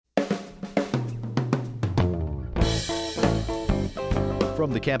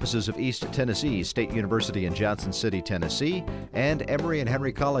From the campuses of East Tennessee State University in Johnson City, Tennessee, and Emory and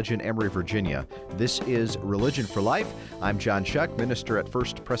Henry College in Emory, Virginia, this is Religion for Life. I'm John Shuck, minister at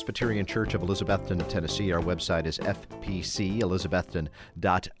First Presbyterian Church of Elizabethton, Tennessee. Our website is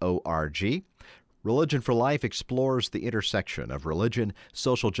fpcelizabethton.org. Religion for Life explores the intersection of religion,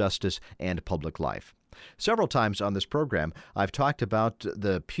 social justice, and public life. Several times on this program, I've talked about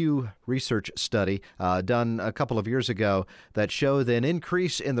the Pew Research study done a couple of years ago that showed an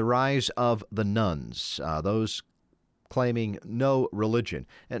increase in the rise of the nones, those claiming no religion.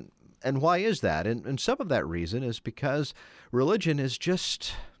 And why is that? And some of that reason is because religion is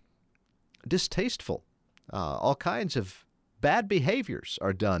just distasteful. All kinds of bad behaviors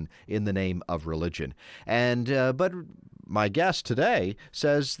are done in the name of religion. But my guest today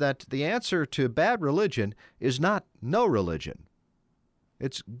says that the answer to bad religion is not no religion.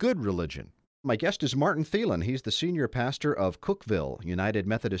 It's good religion. My guest is Martin Thielen. He's the senior pastor of Cookeville United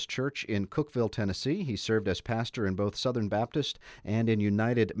Methodist Church in Cookeville, Tennessee. He served as pastor in both Southern Baptist and in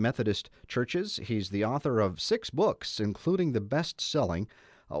United Methodist churches. He's the author of 6 books, including the best-selling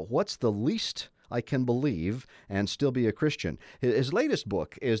What's the Least I Can Believe and Still Be a Christian. His latest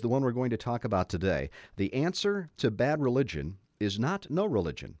book is the one we're going to talk about today. The Answer to Bad Religion is Not No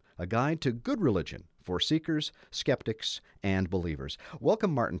Religion, a guide to good religion for seekers, skeptics, and believers.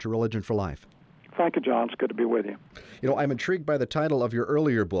 Welcome, Martin, to Religion for Life. Thank you, John. It's good to be with you. You know, I'm intrigued by the title of your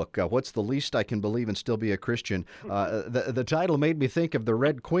earlier book, What's the Least I Can Believe and Still Be a Christian? The title made me think of the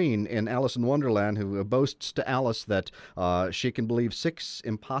Red Queen in Alice in Wonderland, who boasts to Alice that she can believe 6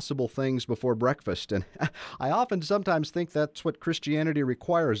 impossible things before breakfast. And I sometimes think that's what Christianity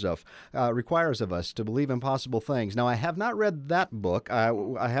requires of us, to believe impossible things. Now, I have not read that book.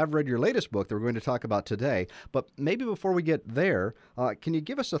 I have read your latest book that we're going to talk about today. But maybe before we get there, can you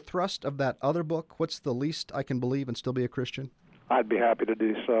give us a thrust of that other book? What's the Least I Can Believe and Still Be a Christian? I'd be happy to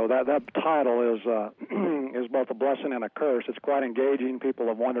do so. That title is is both a blessing and a curse. It's quite engaging. People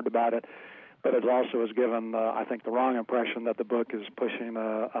have wondered about it, but it also has given, I think, the wrong impression that the book is pushing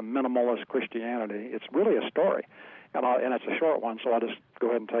a minimalist Christianity. It's really a story, and it's a short one, so I'll just go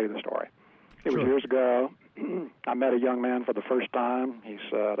ahead and tell you the story. It was years ago. I met a young man for the first time. He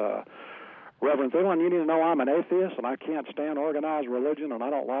said, Reverend Thielen, you need to know I'm an atheist, and I can't stand organized religion, and I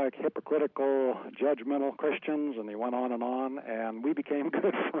don't like hypocritical, judgmental Christians, and he went on, and we became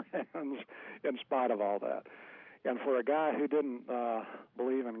good friends in spite of all that. And for a guy who didn't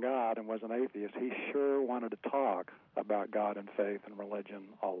believe in God and was an atheist, he sure wanted to talk about God and faith and religion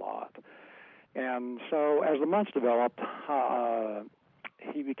a lot. And so as the months developed,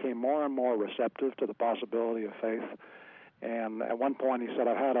 he became more and more receptive to the possibility of faith. And at one point he said,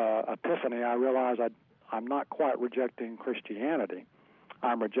 I've had an epiphany. I realize I'm not quite rejecting Christianity.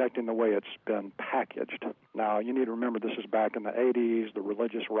 I'm rejecting the way it's been packaged. Now, you need to remember this is back in the 80s, the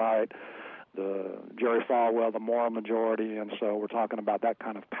religious right, the Jerry Falwell, the moral majority, and so we're talking about that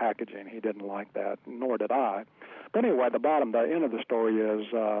kind of packaging. He didn't like that, nor did I. But anyway, the end of the story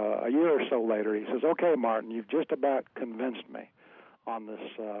is a year or so later, he says, okay, Martin, you've just about convinced me on this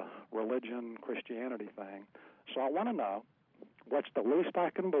religion, Christianity thing. So I want to know, what's the least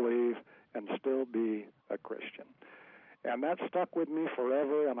I can believe and still be a Christian? And that stuck with me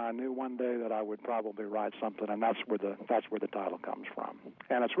forever, and I knew one day that I would probably write something, and that's where the title comes from.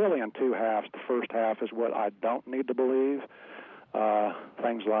 And it's really in 2 halves. The first half is what I don't need to believe.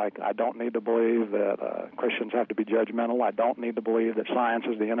 Things like I don't need to believe that Christians have to be judgmental. I don't need to believe that science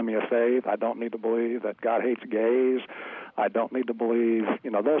is the enemy of faith. I don't need to believe that God hates gays. I don't need to believe,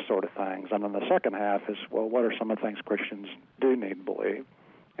 those sort of things. And then the second half is, well, what are some of the things Christians do need to believe?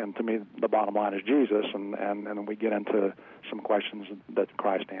 And to me, the bottom line is Jesus, and then we get into some questions that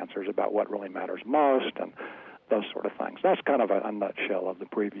Christ answers about what really matters most and those sort of things. That's kind of a nutshell of the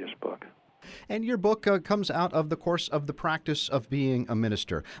previous book. And your book comes out of the course of the practice of being a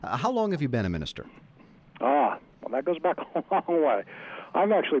minister. How long have you been a minister? Well, that goes back a long way.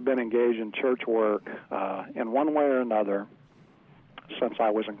 I've actually been engaged in church work in one way or another since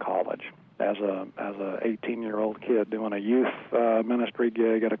I was in college. As a 18-year-old kid doing a youth ministry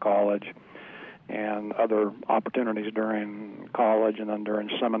gig at a college and other opportunities during college and then during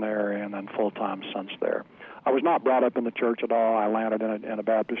seminary and then full-time since there. I was not brought up in the church at all. I landed in a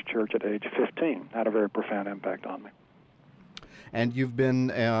Baptist church at age 15. Had a very profound impact on me. And you've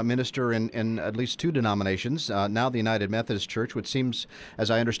been a minister in at least 2 denominations, now the United Methodist Church, which seems,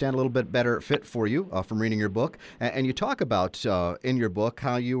 as I understand, a little bit better fit for you from reading your book. And you talk about in your book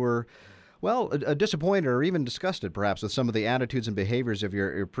how you were, disappointed or even disgusted, perhaps, with some of the attitudes and behaviors of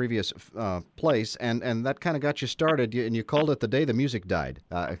your previous place, and that kind of got you started, and you called it The Day the Music Died.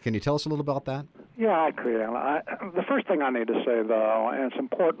 Can you tell us a little about that? Yeah, I could. The first thing I need to say, though, and it's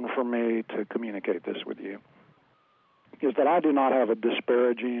important for me to communicate this with you, is that I do not have a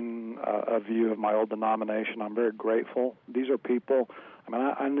disparaging view of my old denomination. I'm very grateful. These are people,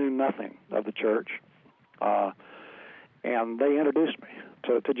 I knew nothing of the church, and they introduced me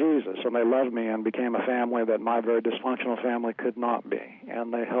to Jesus, and they loved me and became a family that my very dysfunctional family could not be,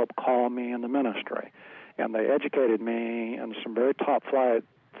 and they helped call me into ministry, and they educated me in some very top-flight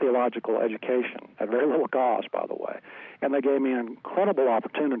theological education at very little cost, by the way. And they gave me incredible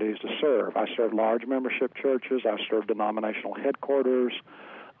opportunities to serve. I served large membership churches. I served denominational headquarters,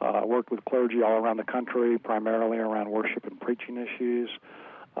 worked with clergy all around the country, primarily around worship and preaching issues.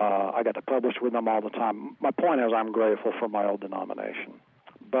 I got to publish with them all the time. My point is I'm grateful for my old denomination.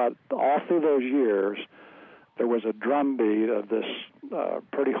 But all through those years, there was a drumbeat of this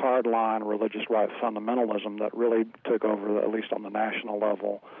pretty hard-line religious right fundamentalism that really took over, at least on the national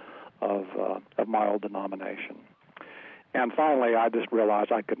level, of my old denomination. And finally, I just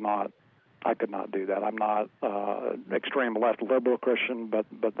realized I could not do that. I'm not extreme left liberal Christian, but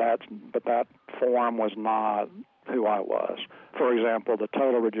that form was not who I was. For example, the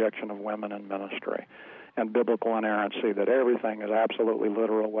total rejection of women in ministry, and biblical inerrancy, that everything is absolutely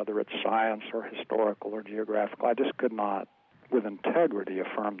literal, whether it's science or historical or geographical. I just could not, with integrity,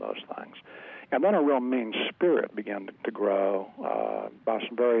 affirm those things. And then a real mean spirit began to grow by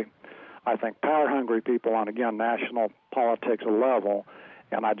some very, I think, power-hungry people on, again, national politics level,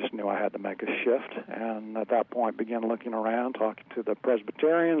 and I just knew I had to make a shift. And at that point, began looking around, talking to the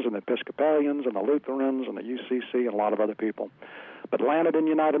Presbyterians and the Episcopalians and the Lutherans and the UCC and a lot of other people, but landed in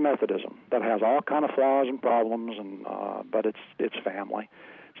United Methodism that has all kind of flaws and problems, and but it's family.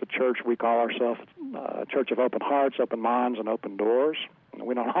 It's a church, we call ourselves a church of open hearts, open minds, and open doors.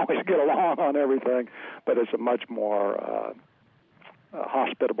 We don't always get along on everything, but it's a much more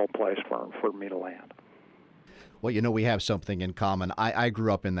hospitable place for me to land. Well, we have something in common. I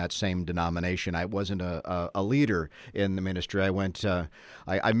grew up in that same denomination. I wasn't a leader in the ministry.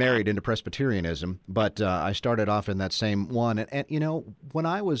 I married into Presbyterianism, but I started off in that same one. And when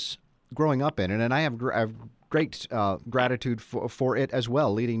I was growing up in it, and I have great gratitude for it as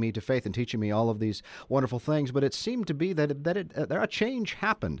well, leading me to faith and teaching me all of these wonderful things. But it seemed to be that a change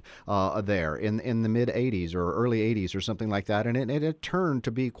happened there in the mid 80s or early 80s or something like that, and it turned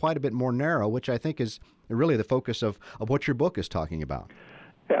to be quite a bit more narrow, which I think is really the focus of what your book is talking about.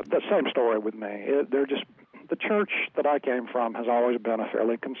 Yeah, the same story with me. The church that I came from has always been a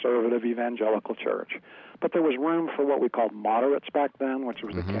fairly conservative evangelical church, but there was room for what we called moderates back then, which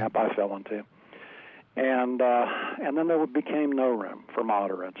was the camp I fell into. And then there became no room for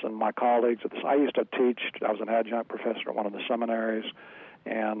moderates. And my colleagues, I used to teach, I was an adjunct professor at one of the seminaries.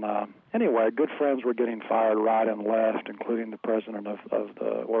 And anyway, good friends were getting fired right and left, including the president of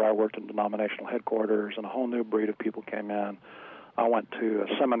where I worked in denominational headquarters, and a whole new breed of people came in. I went to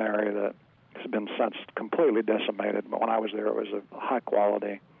a seminary that has been since completely decimated, but when I was there, it was a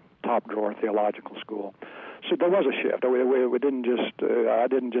high-quality, top-drawer theological school. So there was a shift. We didn't just I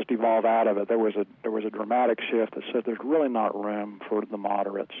didn't just evolve out of it. There was a dramatic shift that said there's really not room for the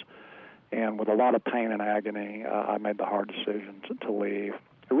moderates. And with a lot of pain and agony, I made the hard decision to leave.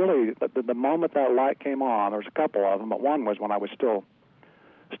 Really, the moment that light came on, there was a couple of them, but one was when I was still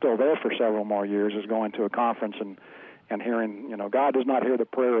there for several more years, is going to a conference and hearing, God does not hear the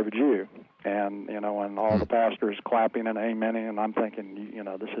prayer of a Jew, and and all the pastors clapping and amening, and I'm thinking,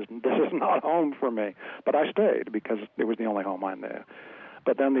 this is not home for me. But I stayed because it was the only home I knew.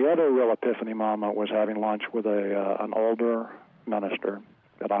 But then the other real epiphany moment was having lunch with an older minister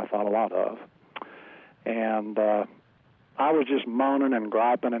that I thought a lot of, and I was just moaning and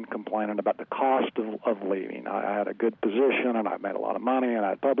griping and complaining about the cost of leaving. I had a good position, and I made a lot of money, and I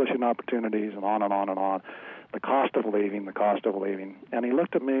had publishing opportunities, and on and on and on. The cost of leaving. And he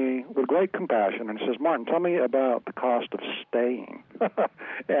looked at me with great compassion and says, Martin, tell me about the cost of staying.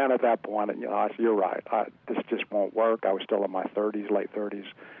 And at that point, I said, you're right. This just won't work. I was still in my 30s, late 30s,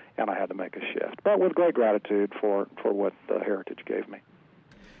 and I had to make a shift. But with great gratitude for what the Heritage gave me.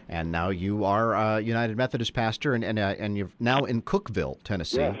 And now you are a United Methodist pastor, and you're now in Cookeville,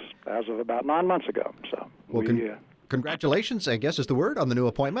 Tennessee. Yes, as of about 9 months ago. So congratulations, I guess is the word, on the new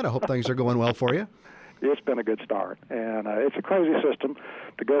appointment. I hope things are going well for you. It's been a good start, and it's a crazy system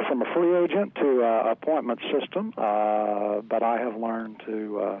to go from a free agent to an appointment system, but I have learned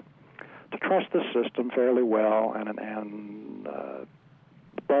to trust this system fairly well, and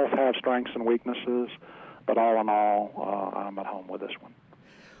both have strengths and weaknesses, but all in all, I'm at home with this one.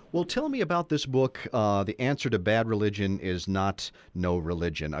 Well, tell me about this book, The Answer to Bad Religion is Not No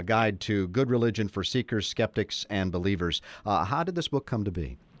Religion, a guide to good religion for seekers, skeptics, and believers. How did this book come to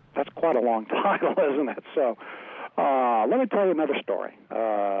be? That's quite a long title, isn't it? So let me tell you another story,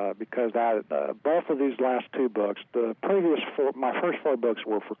 because both of these last two books, my first four books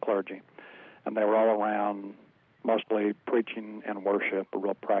were for clergy, and they were all around mostly preaching and worship, a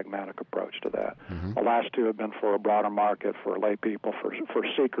real pragmatic approach to that. Mm-hmm. The last two have been for a broader market, for lay people, for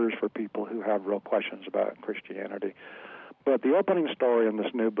seekers, for people who have real questions about Christianity. But the opening story in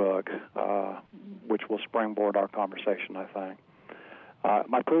this new book, which will springboard our conversation, I think,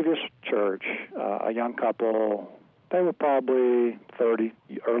 my previous church, a young couple, they were probably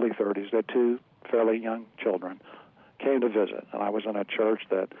early 30s. They had two fairly young children, came to visit. And I was in a church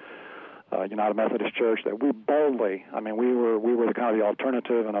that, United Methodist Church, that we boldly, we were the kind of the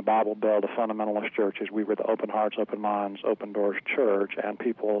alternative in a Bible Belt of fundamentalist churches. We were the open hearts, open minds, open doors church, and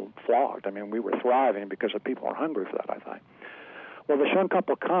people flocked. We were thriving because the people are hungry for that, I think. Well, this young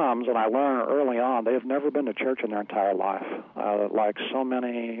couple comes, and I learn early on they have never been to church in their entire life. Like so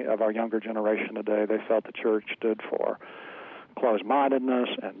many of our younger generation today, they felt the church stood for closed-mindedness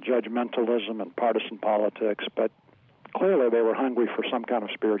and judgmentalism and partisan politics, but clearly they were hungry for some kind of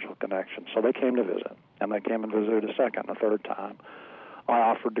spiritual connection. So they came to visit, and they came and visited a second and a third time. I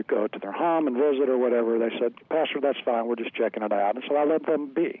offered to go to their home and visit or whatever. They said, "Pastor, that's fine. We're just checking it out." And so I let them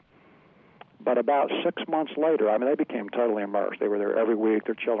be. But about 6 months later, they became totally immersed. They were there every week.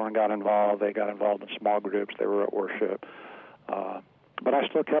 Their children got involved. They got involved in small groups. They were at worship. But I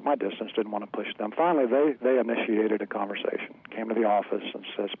still kept my distance, didn't want to push them. Finally, they initiated a conversation, came to the office and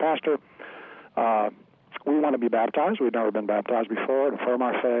says, "Pastor, we want to be baptized. We've never been baptized before, and affirm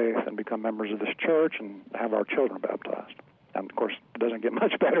our faith and become members of this church and have our children baptized." And, of course, it doesn't get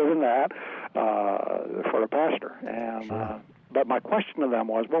much better than that for a pastor. And sure. But my question to them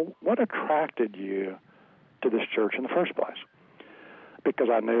was, well, what attracted you to this church in the first place? Because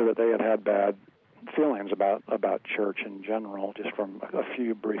I knew that they had bad feelings about church in general, just from a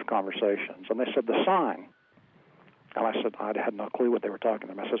few brief conversations. And they said, "The sign." And I said, I had no clue what they were talking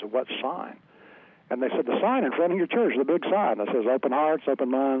about. I said, "What sign?" And they said, "The sign in front of your church, the big sign that says open hearts, open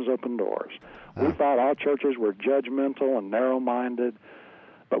minds, open doors." We thought all churches were judgmental and narrow-minded.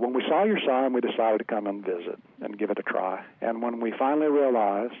 But when we saw your sign, we decided to come and visit and give it a try. And when we finally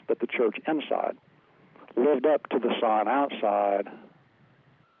realized that the church inside lived up to the sign outside,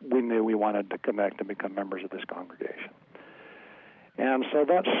 we knew we wanted to connect and become members of this congregation. And so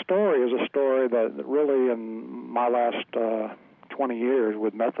that story is a story that really in my last 20 years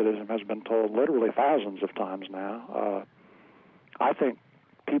with Methodism has been told literally thousands of times now. I think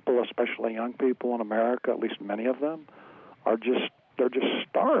people, especially young people in America, at least many of them, they're just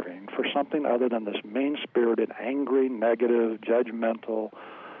starving for something other than this mean-spirited, angry, negative, judgmental,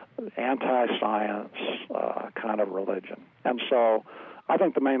 anti-science kind of religion. And so I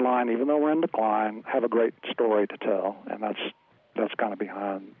think the main line, even though we're in decline, have a great story to tell, and that's kind of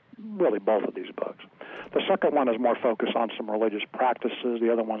behind really both of these books. The second one is more focused on some religious practices.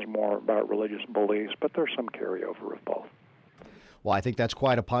 The other one's more about religious beliefs, but there's some carryover of both. Well, I think that's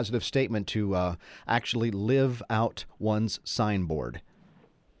quite a positive statement to actually live out one's signboard.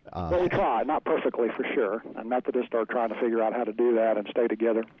 Well, we try, not perfectly for sure, and Methodists are trying to figure out how to do that and stay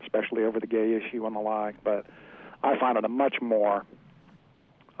together, especially over the gay issue and the like, but I find it a much more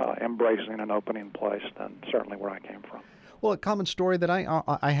embracing and opening place than certainly where I came from. Well, a common story that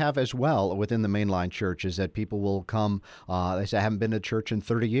I have as well within the mainline church is that people will come, they say, I haven't been to church in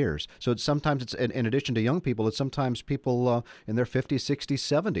 30 years. So sometimes it's in addition to young people, it's sometimes people in their 50s, 60s,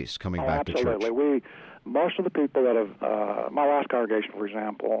 70s coming back to church. Absolutely. Most of the people that have, my last congregation, for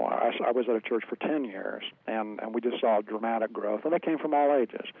example, I was at a church for 10 years, and we just saw dramatic growth, and they came from all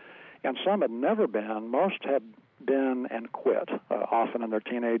ages. And some had never been, most had been and quit, often in their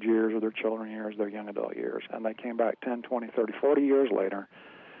teenage years or their children years, their young adult years. And they came back 10, 20, 30, 40 years later,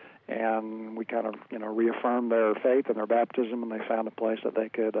 and we kind of, reaffirmed their faith and their baptism, and they found a place that they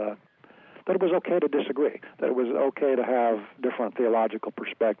could, that it was okay to disagree, that it was okay to have different theological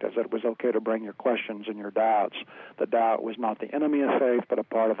perspectives, that it was okay to bring your questions and your doubts. The doubt was not the enemy of faith, but a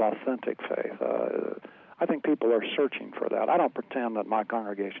part of authentic faith. I think people are searching for that. I don't pretend that my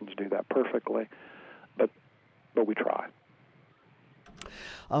congregations do that perfectly, but we try.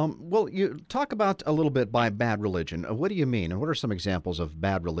 Well, you talk about a little bit by bad religion. What do you mean? And what are some examples of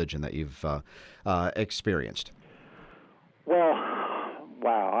bad religion that you've experienced? Well,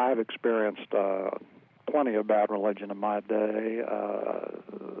 wow, I've experienced plenty of bad religion in my day.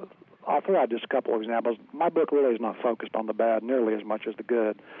 I'll throw out just a couple of examples. My book really is not focused on the bad nearly as much as the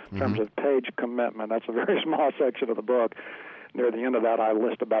good. In terms of page commitment, that's a very small section of the book. Near the end of that, I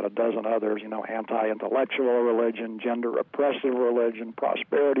list about a dozen others, anti-intellectual religion, gender-oppressive religion,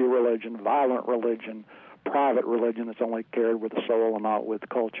 prosperity religion, violent religion, private religion that's only cared with the soul and not with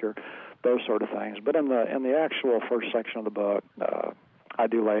culture, those sort of things. But in the actual first section of the book, I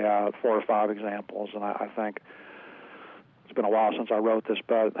do lay out 4 or 5 examples, and I think it's been a while since I wrote this,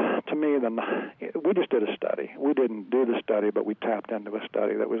 but to me, we just did a study. We didn't do the study, but we tapped into a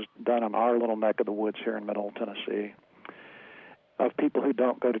study that was done in our little neck of the woods here in Middle Tennessee of people who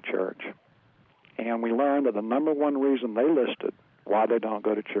don't go to church. And we learned that the number one reason they listed why they don't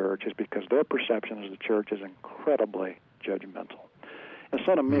go to church is because their perception is the church is incredibly judgmental. And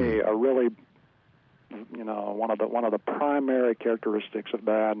so to me, a really, one of the primary characteristics of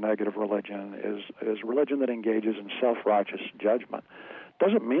bad, negative religion is religion that engages in self-righteous judgment.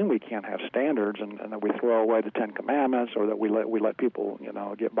 Doesn't mean we can't have standards and that we throw away the Ten Commandments or that we let people,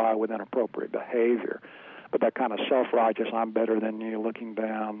 get by with inappropriate behavior. But that kind of self-righteous, I'm better than you, looking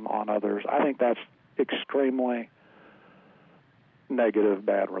down on others, I think that's extremely negative,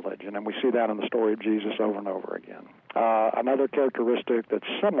 bad religion, and we see that in the story of Jesus over and over again. Another characteristic that's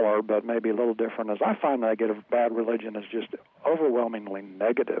similar but maybe a little different is I find negative, bad religion is just overwhelmingly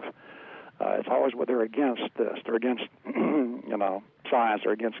negative. It's always what they're against this. They're against, science.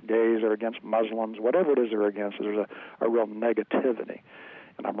 They're against gays. They're against Muslims. Whatever it is they're against, there's a real negativity.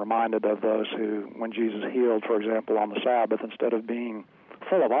 And I'm reminded of those who, when Jesus healed, for example, on the Sabbath, instead of being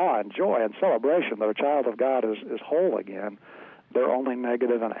full of awe and joy and celebration that a child of God is whole again, they're only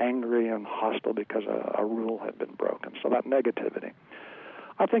negative and angry and hostile because a rule had been broken. So that negativity.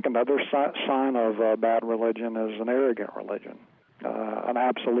 I think another sign of bad religion is an arrogant religion, an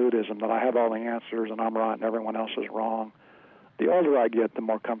absolutism that I have all the answers and I'm right and everyone else is wrong. The older I get, the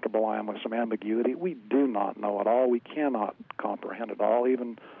more comfortable I am with some ambiguity. We do not know it all. We cannot comprehend it all.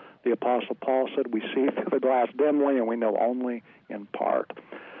 Even the Apostle Paul said we see through the glass dimly and we know only in part.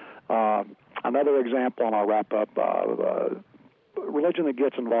 Another example, and I'll wrap up, religion that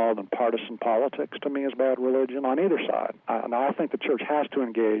gets involved in partisan politics, to me, is bad religion on either side. Now, I think the church has to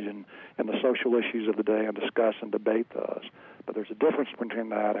engage in the social issues of the day and discuss and debate those. But there's a difference between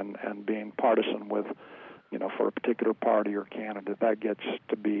that and being partisan with, for a particular party or candidate. That gets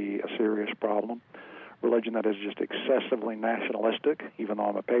to be a serious problem. Religion that is just excessively nationalistic, even though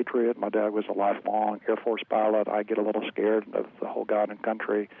I'm a patriot. My dad was a lifelong Air Force pilot. I get a little scared of the whole God and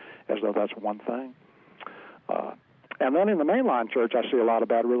country as though that's one thing. And then in the mainline church, I see a lot of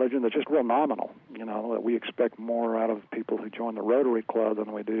bad religion that's just real nominal. That we expect more out of people who join the Rotary Club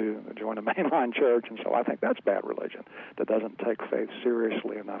than we do join a mainline church. And so I think that's bad religion that doesn't take faith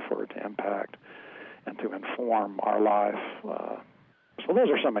seriously enough for it to impact and to inform our life. So those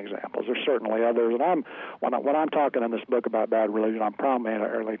are some examples. There's certainly others. And when I'm talking in this book about bad religion, I'm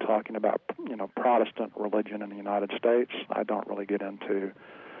primarily talking about Protestant religion in the United States. I don't really get into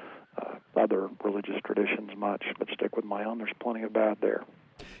other religious traditions much, but stick with my own. There's plenty of bad there.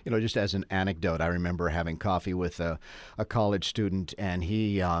 Just as an anecdote, I remember having coffee with a college student, and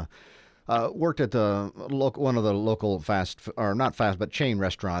he worked at one of the local chain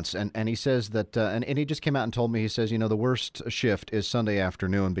restaurants, and he says that, and he just came out and told me, he says, the worst shift is Sunday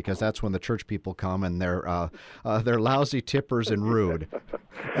afternoon because that's when the church people come and they're lousy tippers and rude.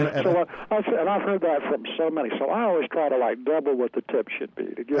 And I've heard that from so many. So I always try to double what the tip should be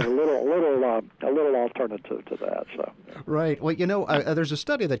to give a little alternative to that. So right. Well, there's a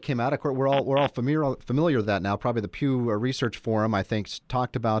study that came out. Of course, we're all familiar with that now. Probably the Pew Research Forum, I think,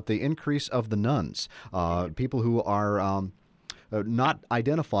 talked about the increase of the nuns, people who are not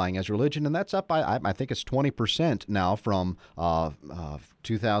identifying as religion, and that's up by, I think it's 20% now from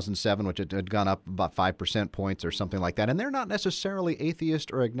 2007, which it had gone up about 5% points or something like that. And they're not necessarily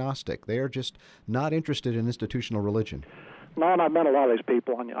atheist or agnostic. They are just not interested in institutional religion. No, and I've met a lot of these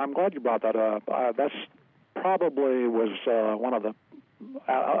people, and I'm glad you brought that up. That's probably was one of the,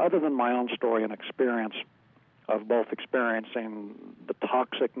 other than my own story and experience of both experiencing the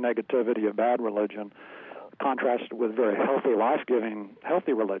toxic negativity of bad religion, contrasted with very healthy, life-giving,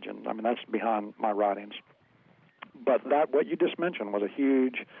 healthy religion. I mean, that's behind my writings. But what you just mentioned was a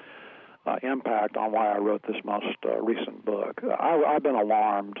huge impact on why I wrote this most recent book. I've been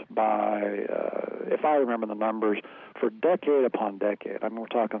alarmed by, if I remember the numbers, for decade upon decade, I mean, we're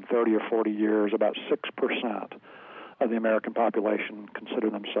talking 30 or 40 years, about 6% of the American population consider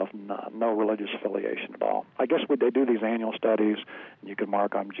themselves no religious affiliation at all. I guess they do these annual studies, and you can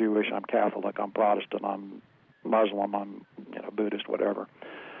mark, I'm Jewish, I'm Catholic, I'm Protestant, I'm Muslim, I'm Buddhist, whatever.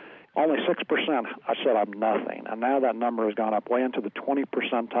 Only 6% I said I'm nothing, and now that number has gone up way into the 20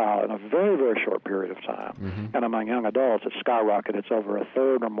 percentile in a very, very short period of time. Mm-hmm. And among young adults, it's skyrocketed. It's over a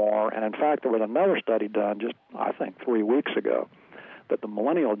third or more. And in fact, there was another study done just, I think, 3 weeks ago that the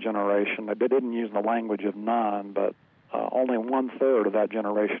millennial generation, they didn't use the language of none, but only 1/3 of that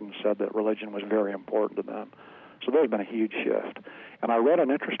generation said that religion was very important to them. So there's been a huge shift. And I read an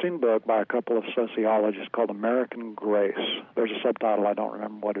interesting book by a couple of sociologists called American Grace. There's a subtitle, I don't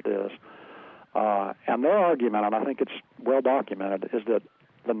remember what it is. And their argument, and I think it's well documented, is that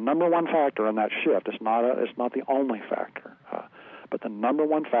the number one factor in that shift, it's not the only factor, but the number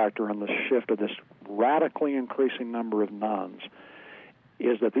one factor in the shift of this radically increasing number of nuns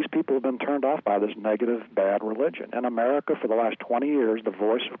is that these people have been turned off by this negative, bad religion. In America, for the last 20 years, the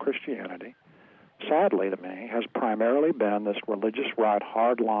voice of Christianity, sadly to me, has primarily been this religious right,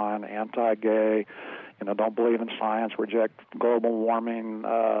 hardline, anti-gay, don't believe in science, reject global warming,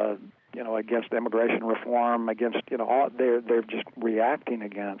 against immigration reform, against, they're just reacting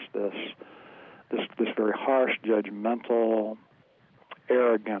against this very harsh, judgmental,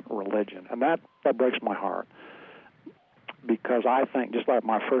 arrogant religion. And that breaks my heart. Because I think, just like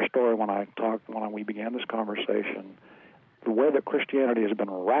my first story when we began this conversation, the way that Christianity has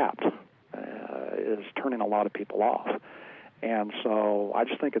been wrapped is turning a lot of people off. And so I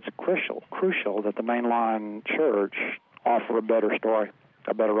just think it's crucial that the mainline church offer a better story,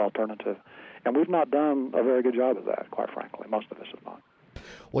 a better alternative. And we've not done a very good job of that, quite frankly. Most of us have not.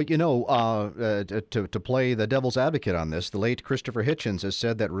 Well, to play the devil's advocate on this, the late Christopher Hitchens has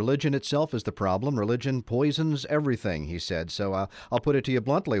said that religion itself is the problem. Religion poisons everything, he said. So I'll put it to you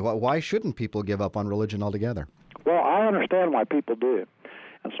bluntly. Why shouldn't people give up on religion altogether? Well, I understand why people do.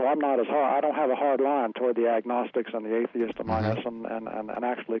 And so I'm not as hard. I don't have a hard line toward the agnostics and the atheists among us, and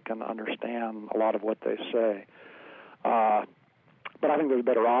actually can understand a lot of what they say. But I think there's a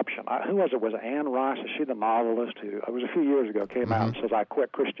better option. Who was it? Was it Anne Rice? Is she the novelist who, it was a few years ago, came out and says, I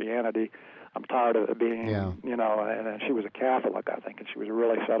quit Christianity. I'm tired of it being, and she was a Catholic, I think, and she was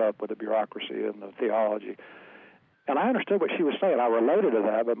really fed up with the bureaucracy and the theology. And I understood what she was saying. I related to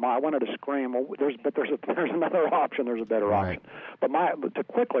that, but I wanted to scream, well, there's another option. There's a better option. But to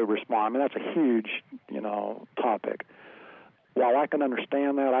quickly respond, that's a huge, topic. While I can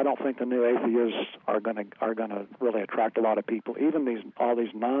understand that, I don't think the new atheists are going to really attract a lot of people. Even all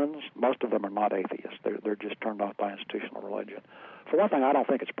these nuns, most of them are not atheists. They're just turned off by institutional religion. For one thing, I don't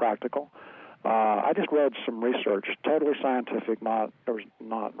think it's practical. I just read some research, totally scientific, not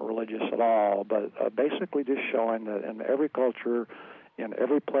religious at all, but basically just showing that in every culture, in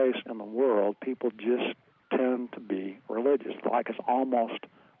every place in the world, people just tend to be religious, like it's almost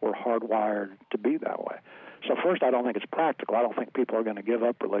we're hardwired to be that way. So first, I don't think it's practical. I don't think people are going to give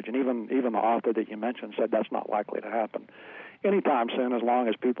up religion. Even the author that you mentioned said that's not likely to happen anytime soon, as long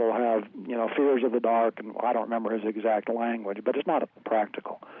as people have fears of the dark, and I don't remember his exact language, but it's not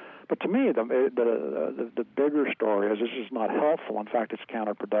practical. But to me, the bigger story is this is not helpful. In fact, it's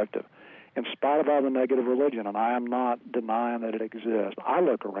counterproductive. In spite of all the negative religion, and I am not denying that it exists, I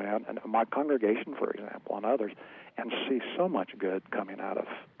look around, and my congregation, for example, and others, and see so much good coming out of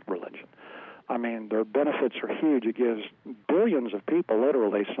religion. Their benefits are huge. It gives billions of people,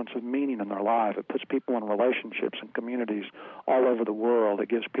 literally, a sense of meaning in their life. It puts people in relationships and communities all over the world. It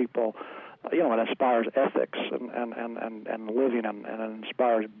gives people, it inspires ethics and living, and it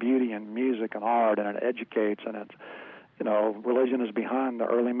inspires beauty and music and art, and it educates, and it's, religion is behind the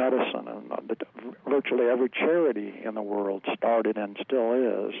early medicine, and virtually every charity in the world started and still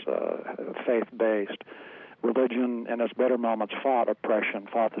is faith-based. Religion, in its better moments, fought oppression,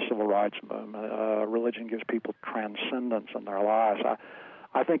 fought the civil rights movement. Religion gives people transcendence in their lives.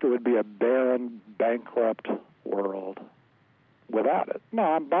 I think it would be a barren, bankrupt world without it. No,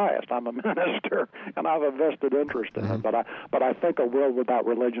 I'm biased. I'm a minister, and I have a vested interest in it. But I think a world without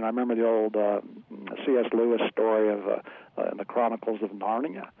religion. I remember the old C.S. Lewis story of in the Chronicles of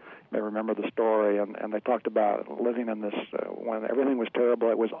Narnia. You may remember the story, and they talked about living in this when everything was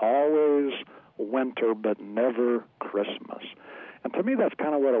terrible. It was always winter, but never Christmas. And to me, that's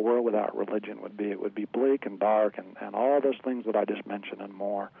kind of what a world without religion would be. It would be bleak and dark, and all those things that I just mentioned and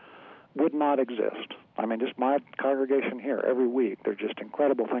more would not exist. Just my congregation here, every week, there's just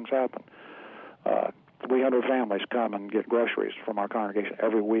incredible things happen. 300 families come and get groceries from our congregation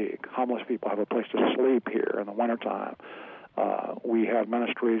every week. Homeless people have a place to sleep here in the wintertime. We have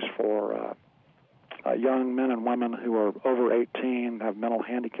ministries for young men and women who are over 18, have mental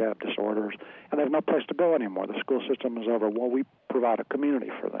handicap disorders, and they have no place to go anymore. The school system is over. Well, we provide a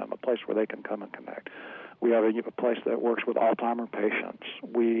community for them, a place where they can come and connect. We have a place that works with Alzheimer's patients.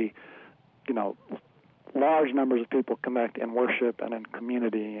 We, large numbers of people connect in worship and in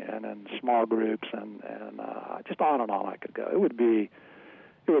community and in small groups and just on and on I could go. It would be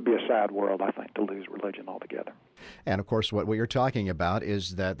it would be a sad world, I think, to lose religion altogether. And of course, what you're talking about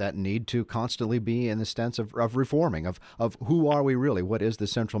is that need to constantly be in the sense of reforming, of who are we really? What is the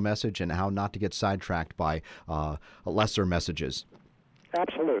central message, and how not to get sidetracked by lesser messages?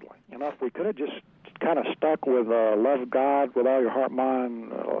 Absolutely. If we could have just kind of stuck with love God with all your heart,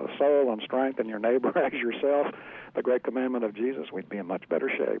 mind, soul, and strength, and your neighbor as yourself, the great commandment of Jesus, we'd be in much better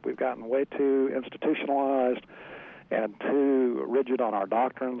shape. We've gotten way too institutionalized and too rigid on our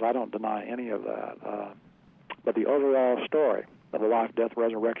doctrines. I don't deny any of that. But the overall story of the life, death,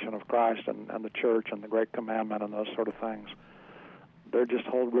 resurrection of Christ and the church and the great commandment and those sort of things, they just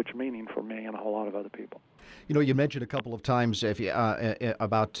hold rich meaning for me and a whole lot of other people. You mentioned a couple of times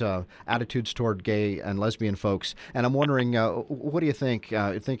about attitudes toward gay and lesbian folks, and I'm wondering, what do you think?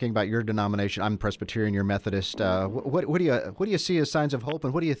 Thinking about your denomination, I'm Presbyterian, you're Methodist. What do you see as signs of hope,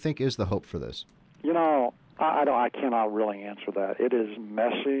 and what do you think is the hope for this? I cannot really answer that. It is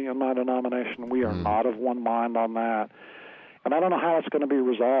messy in my denomination. We are not of one mind on that. And I don't know how it's going to be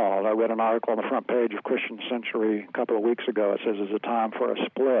resolved. I read an article on the front page of Christian Century a couple of weeks ago. It says it's a time for a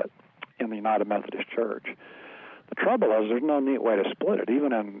split in the United Methodist Church. The trouble is there's no neat way to split it.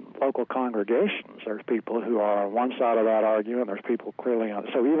 Even in local congregations, there's people who are on one side of that argument. There's people clearly on.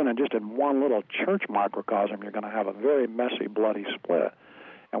 So even in one little church microcosm, you're going to have a very messy, bloody split.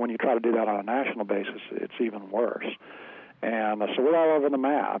 And when you try to do that on a national basis, it's even worse. And so we're all over the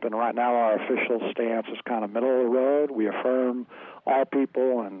map. And right now our official stance is kind of middle of the road. We affirm all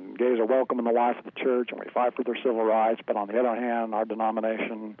people, and gays are welcome in the life of the church, and we fight for their civil rights. But on the other hand, our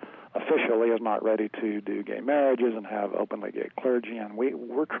denomination officially is not ready to do gay marriages and have openly gay clergy. And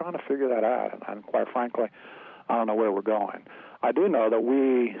we're trying to figure that out. And quite frankly, I don't know where we're going. I do know that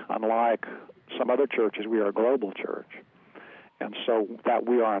we, unlike some other churches, we are a global church. And so that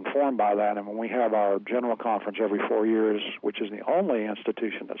we are informed by that. And when we have our general conference every 4 years, which is the only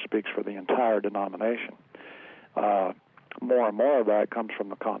institution that speaks for the entire denomination, more and more of that comes from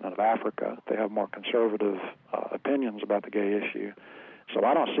the continent of Africa. They have more conservative opinions about the gay issue. So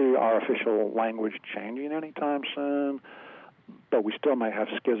I don't see our official language changing anytime soon, but we still may have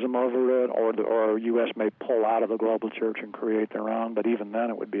schism over it, or U.S. may pull out of the global church and create their own, but even then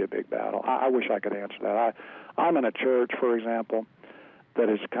it would be a big battle. I wish I could answer that. I'm in a church, for example, that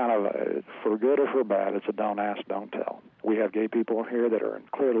is kind of, for good or for bad, it's a don't ask, don't tell. We have gay people here that are in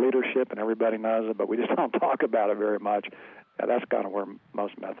clear leadership, and everybody knows it, but we just don't talk about it very much. And that's kind of where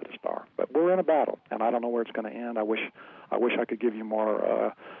most Methodists are. But we're in a battle, and I don't know where it's going to end. I wish I could give you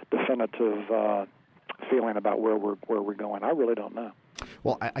more definitive feeling about where we're going. I really don't know.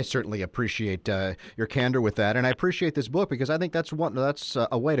 Well, I certainly appreciate your candor with that, and I appreciate this book because I think that's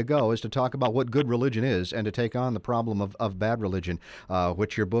a way to go, is to talk about what good religion is and to take on the problem of bad religion,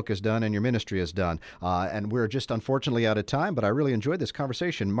 which your book has done and your ministry has done. And we're just unfortunately out of time, but I really enjoyed this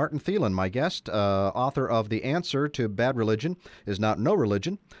conversation. Martin Thielen, my guest, author of The Answer to Bad Religion is Not No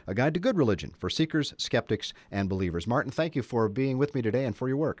Religion, A Guide to Good Religion for Seekers, Skeptics, and Believers. Martin, thank you for being with me today and for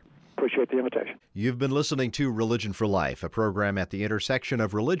your work. Appreciate the invitation. You've been listening to Religion for Life, a program at the intersection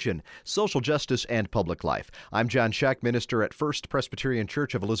of religion, social justice, and public life. I'm John Scheck, minister at First Presbyterian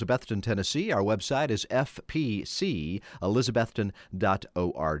Church of Elizabethton, Tennessee. Our website is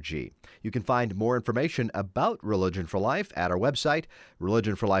fpcelizabethton.org. You can find more information about Religion for Life at our website,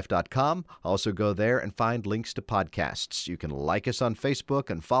 religionforlife.com. Also go there and find links to podcasts. You can like us on Facebook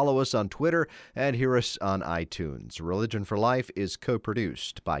and follow us on Twitter and hear us on iTunes. Religion for Life is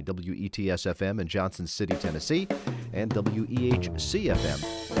co-produced by WETS-FM in Johnson City, Tennessee, and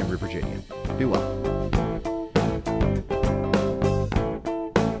WEHC-FM, Emory, Virginia. Be well.